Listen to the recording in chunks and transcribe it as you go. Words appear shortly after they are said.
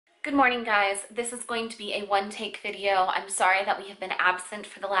Good morning, guys. This is going to be a one-take video. I'm sorry that we have been absent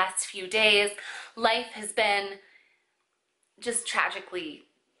for the last few days. Life has been just tragically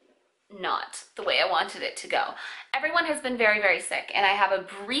not the way I wanted it to go. Everyone has been very, very sick, and I have a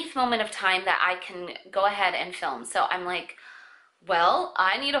brief moment of time that I can go ahead and film. So I'm like, well,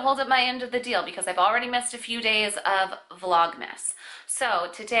 I need to hold up my end of the deal because I've already missed a few days of Vlogmas. So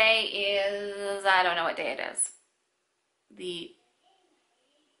today is, I don't know what day it is. The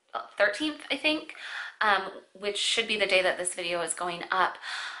 13th, I think, which should be the day that this video is going up.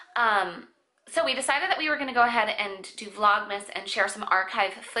 So we decided that we were going to go ahead and do Vlogmas and share some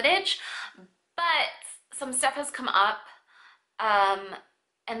archive footage, but some stuff has come up,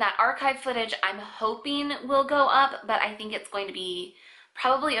 and that archive footage I'm hoping will go up, but I think it's going to be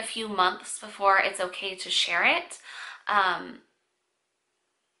probably a few months before it's okay to share it.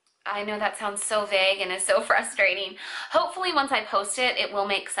 I know that sounds so vague and is so frustrating. Hopefully once I post it, it will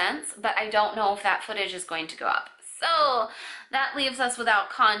make sense, but I don't know if that footage is going to go up. So that leaves us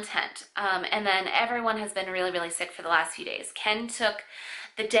without content. And then everyone has been really, really sick for the last few days. Ken took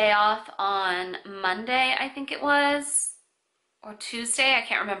the day off on Monday, I think it was, or Tuesday. I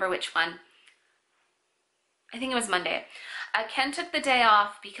can't remember which one. I think it was Monday. Ken took the day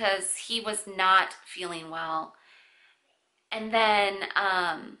off because he was not feeling well. And then,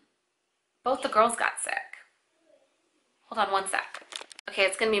 both the girls got sick. Hold on one sec. Okay,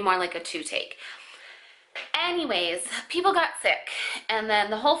 it's gonna be more like a two-take. Anyways, people got sick, and then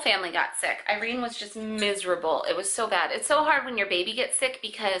the whole family got sick. Irene was just miserable. It was so bad. It's so hard when your baby gets sick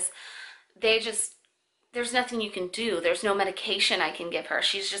because there's nothing you can do. There's no medication I can give her.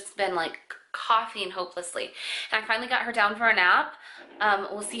 She's just been like coughing hopelessly. And I finally got her down for a nap.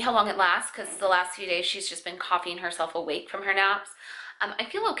 We'll see how long it lasts because the last few days she's just been coughing herself awake from her naps. I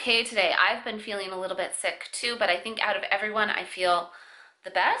feel okay today. I've been feeling a little bit sick too, but I think out of everyone, I feel the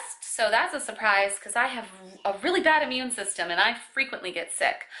best. So that's a surprise because I have a really bad immune system and I frequently get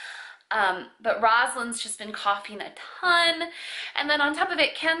sick. But Rosalind's just been coughing a ton. And then on top of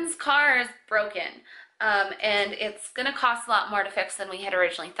it, Ken's car is broken. And it's gonna cost a lot more to fix than we had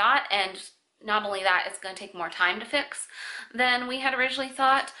originally thought. And not only that, it's gonna take more time to fix than we had originally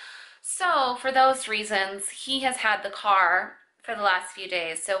thought. So for those reasons, he has had the car for the last few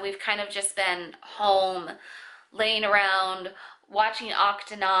days. So we've kind of just been home, laying around, watching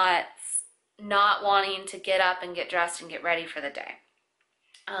Octonauts, not wanting to get up and get dressed and get ready for the day.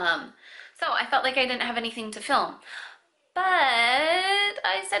 So I felt like I didn't have anything to film. But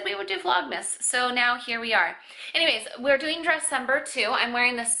I said we would do Vlogmas, so now here we are. Anyways, we're doing Dressember too. I'm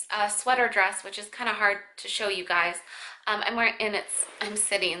wearing this sweater dress, which is kind of hard to show you guys. I'm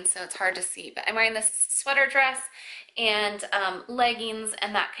sitting, so it's hard to see, but I'm wearing this sweater dress and leggings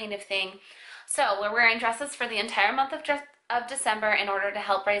and that kind of thing. So we're wearing dresses for the entire month of December in order to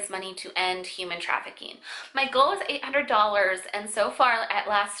help raise money to end human trafficking. My goal is $800, and so far at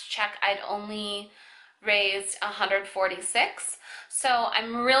last check, I'd only raised 146. So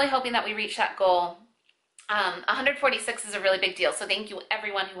I'm really hoping that we reach that goal. 146 is a really big deal. So thank you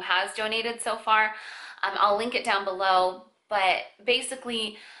everyone who has donated so far. I'll link it down below, but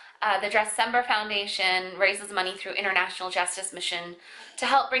basically the Dressember Foundation raises money through International Justice Mission to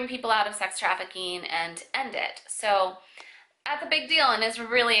help bring people out of sex trafficking and end it. So that's a big deal and it's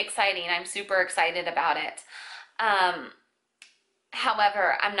really exciting. I'm super excited about it.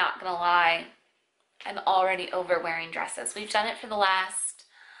 However, I'm not gonna lie, I'm already over wearing dresses. We've done it for the last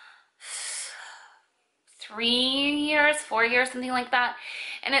 3 years, 4 years, something like that.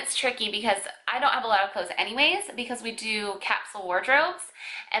 And it's tricky because I don't have a lot of clothes anyways because we do capsule wardrobes.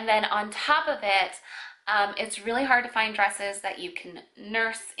 And then on top of it, it's really hard to find dresses that you can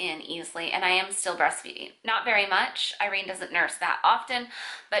nurse in easily. And I am still breastfeeding. Not very much. Irene doesn't nurse that often,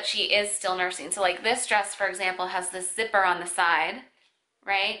 but she is still nursing. So like this dress, for example, has this zipper on the side,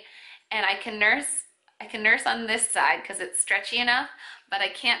 right? And I can nurse on this side because it's stretchy enough, but I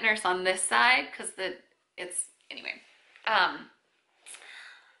can't nurse on this side because anyway.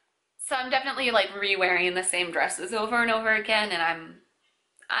 So I'm definitely like re-wearing the same dresses over and over again, and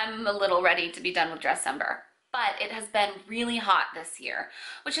I'm a little ready to be done with Dressember. But it has been really hot this year,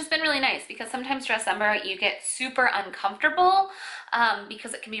 which has been really nice because sometimes Dressember you get super uncomfortable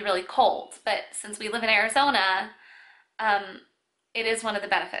because it can be really cold. But since we live in Arizona, it is one of the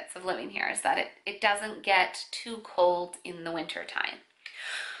benefits of living here is that it doesn't get too cold in the winter time.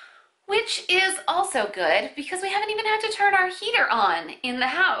 Which is also good because we haven't even had to turn our heater on in the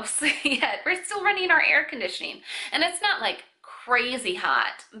house yet. We're still running our air conditioning. And it's not like crazy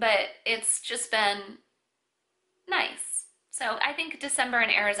hot, but it's just been nice. So I think December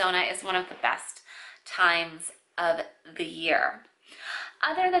in Arizona is one of the best times of the year.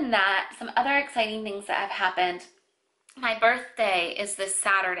 other than that, some other exciting things that have happened. My birthday is this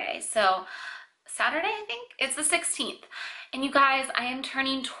Saturday. So, Saturday, I think? It's the 16th. And you guys, I am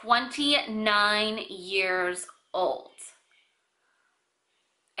turning 29 years old.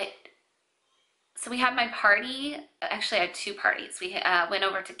 I, so we had my party. Actually, I had two parties. We went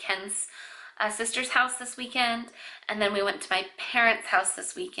over to Ken's sister's house this weekend, and then we went to my parents' house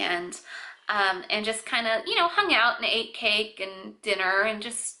this weekend, and just kind of, hung out and ate cake and dinner and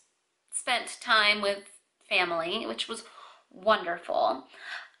just spent time with family, which was wonderful.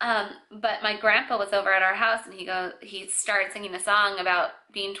 But my grandpa was over at our house, and he started singing a song about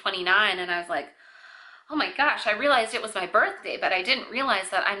being 29, and I was like, oh my gosh, I realized it was my birthday, but I didn't realize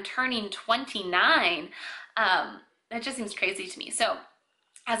that I'm turning 29. That just seems crazy to me. So,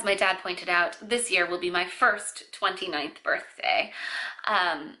 as my dad pointed out, this year will be my first 29th birthday,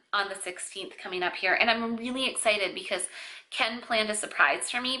 on the 16th coming up here. And I'm really excited because Ken planned a surprise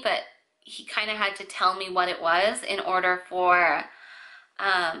for me, but he kind of had to tell me what it was in order for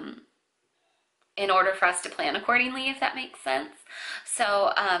us to plan accordingly, if that makes sense.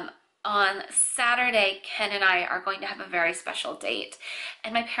 So, on Saturday, Ken and I are going to have a very special date.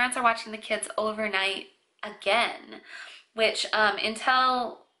 And my parents are watching the kids overnight again, which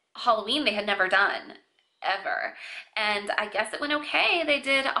until Halloween they had never done, ever. And I guess it went okay. They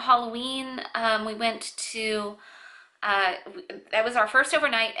did a Halloween. We went to, that was our first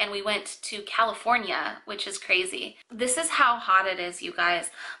overnight, and we went to California, which is crazy. This is how hot it is, you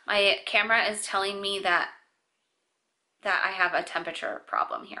guys. My camera is telling me that I have a temperature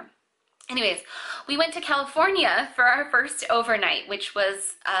problem here. Anyways, we went to California for our first overnight, which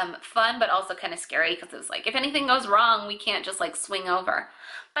was fun, but also kind of scary because it was like, if anything goes wrong, we can't just like swing over.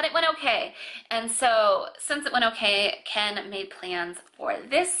 But it went okay. And so since it went okay, Ken made plans for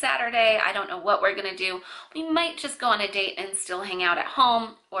this Saturday. I don't know what we're going to do. We might just go on a date and still hang out at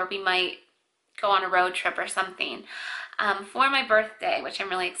home, or we might go on a road trip or something. For my birthday, which I'm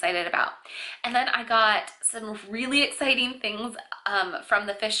really excited about. And then I got some really exciting things from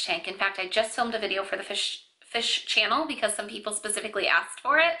the fish tank. In fact, I just filmed a video for the fish channel because some people specifically asked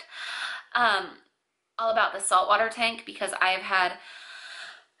for it, all about the saltwater tank, because I've had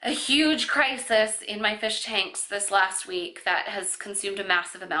a huge crisis in my fish tanks this last week that has consumed a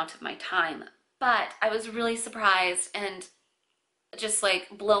massive amount of my time. But I was really surprised and just like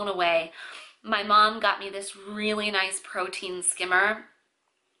blown away. My mom got me this really nice protein skimmer,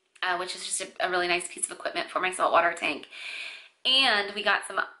 which is just a really nice piece of equipment for my saltwater tank. And we got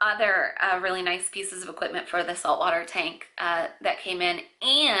some other really nice pieces of equipment for the saltwater tank that came in.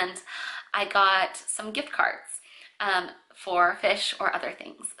 And I got some gift cards for fish or other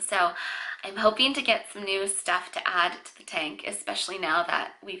things. So I'm hoping to get some new stuff to add to the tank, especially now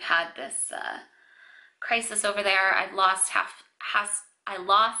that we've had this crisis over there. I lost half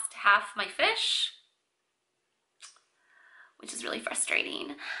my fish, which is really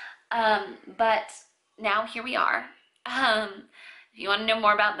frustrating. But now here we are. If you want to know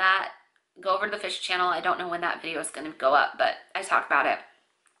more about that, go over to the fish channel. I don't know when that video is going to go up, but I talk about it.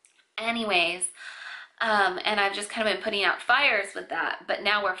 Anyways, and I've just kind of been putting out fires with that, but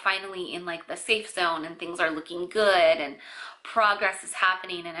now we're finally in like the safe zone and things are looking good and progress is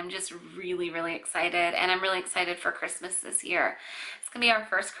happening, and I'm just really, really excited. And I'm really excited for Christmas this year. It's gonna be our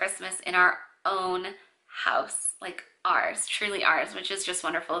first Christmas in our own house, like ours, truly ours, which is just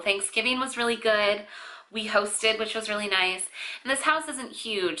wonderful. Thanksgiving was really good. We hosted, which was really nice. And this house isn't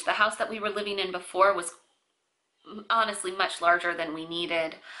huge. The house that we were living in before was honestly much larger than we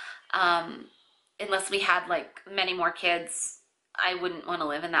needed. Unless we had like many more kids, I wouldn't want to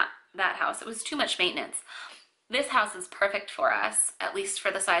live in that house. It was too much maintenance. This house is perfect for us, at least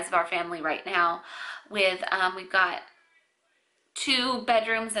for the size of our family right now. With we've got 2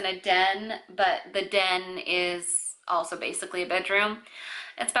 bedrooms and a den, but the den is also basically a bedroom.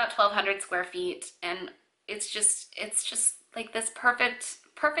 It's about 1,200 square feet, and it's just like this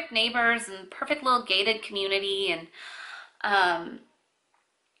perfect neighbors and perfect little gated community, and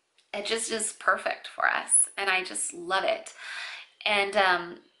it just is perfect for us, and I just love it. And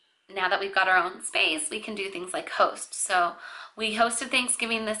now that we've got our own space, we can do things like host. So we hosted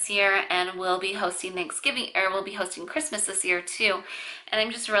Thanksgiving this year, and we'll be hosting Christmas this year too. And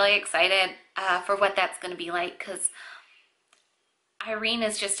I'm just really excited for what that's going to be like, because Irene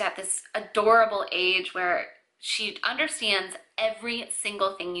is just at this adorable age where she understands every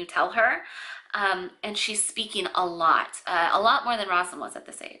single thing you tell her. And she's speaking a lot more than Rosalind was at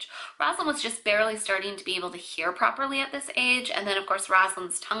this age. Rosalind was just barely starting to be able to hear properly at this age, and then of course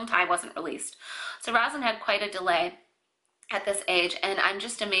Rosalind's tongue tie wasn't released. So Rosalind had quite a delay at this age, and I'm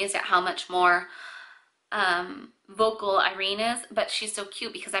just amazed at how much more vocal Irene is, but she's so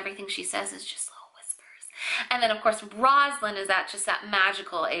cute because everything she says is just little whispers. And then of course Roslyn is at just that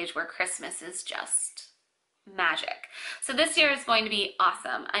magical age where Christmas is just magic. So this year is going to be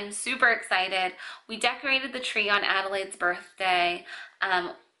awesome. I'm super excited. We decorated the tree on Adelaide's birthday,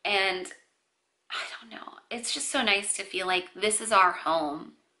 and I don't know, it's just so nice to feel like this is our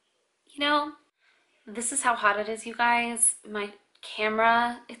home, you know? This is how hot it is, you guys. My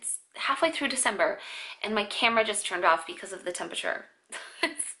camera, it's halfway through December, and my camera just turned off because of the temperature.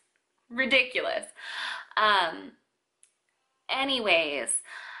 It's ridiculous. Anyways,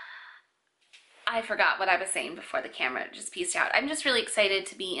 I forgot what I was saying before the camera just pieced out. I'm just really excited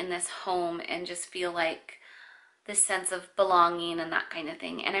to be in this home and just feel like this sense of belonging and that kind of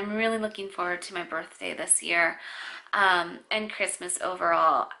thing. And I'm really looking forward to my birthday this year, and Christmas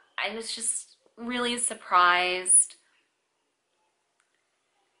overall. I was just really surprised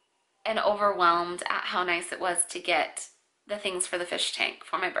and overwhelmed at how nice it was to get the things for the fish tank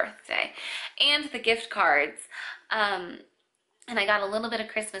for my birthday and the gift cards. And I got a little bit of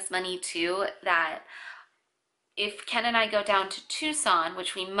Christmas money too, that if Ken and I go down to Tucson,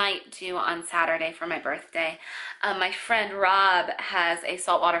 which we might do on Saturday for my birthday, my friend Rob has a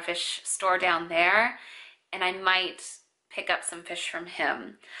saltwater fish store down there, and I might pick up some fish from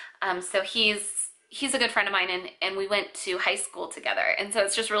him. So he's a good friend of mine, and we went to high school together, and so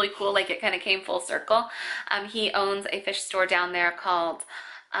it's just really cool, like it kind of came full circle. He owns a fish store down there called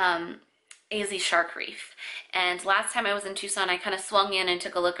AZ Shark Reef, and last time I was in Tucson I kind of swung in and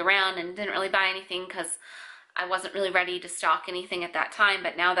took a look around and didn't really buy anything because I wasn't really ready to stock anything at that time.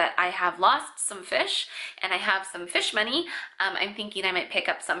 But now that I have lost some fish and I have some fish money, I'm thinking I might pick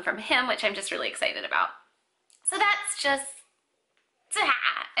up some from him, which I'm just really excited about. So that's just,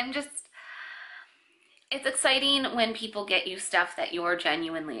 it's exciting when people get you stuff that you're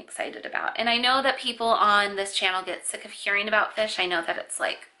genuinely excited about. And I know that people on this channel get sick of hearing about fish. I know that it's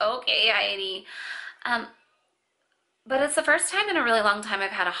like, okay, Heidi. But it's the first time in a really long time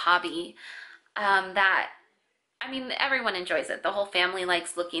I've had a hobby that, I mean, everyone enjoys it. The whole family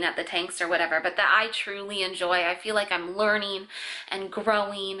likes looking at the tanks or whatever, but that I truly enjoy. I feel like I'm learning and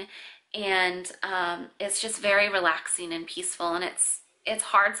growing, and it's just very relaxing and peaceful. And it's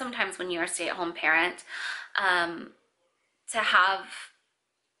hard sometimes when you're a stay-at-home parent to have,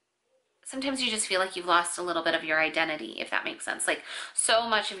 sometimes you just feel like you've lost a little bit of your identity, if that makes sense. Like, so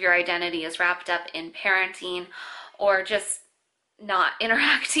much of your identity is wrapped up in parenting or just not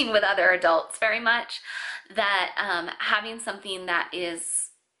interacting with other adults very much, that having something that is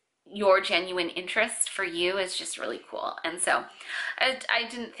your genuine interest for you is just really cool. And so I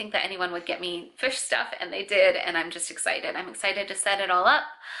didn't think that anyone would get me fish stuff, and they did, and I'm just excited. I'm excited to set it all up.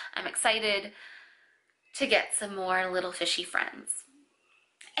 I'm excited to get some more little fishy friends.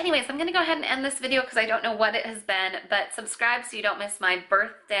 Anyways, I'm gonna go ahead and end this video because I don't know what it has been, but subscribe so you don't miss my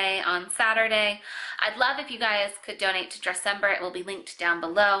birthday on Saturday. I'd love if you guys could donate to Dressember. It will be linked down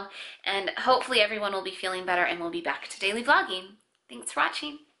below, and hopefully everyone will be feeling better and we'll be back to daily vlogging. Thanks for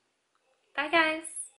watching. Bye guys.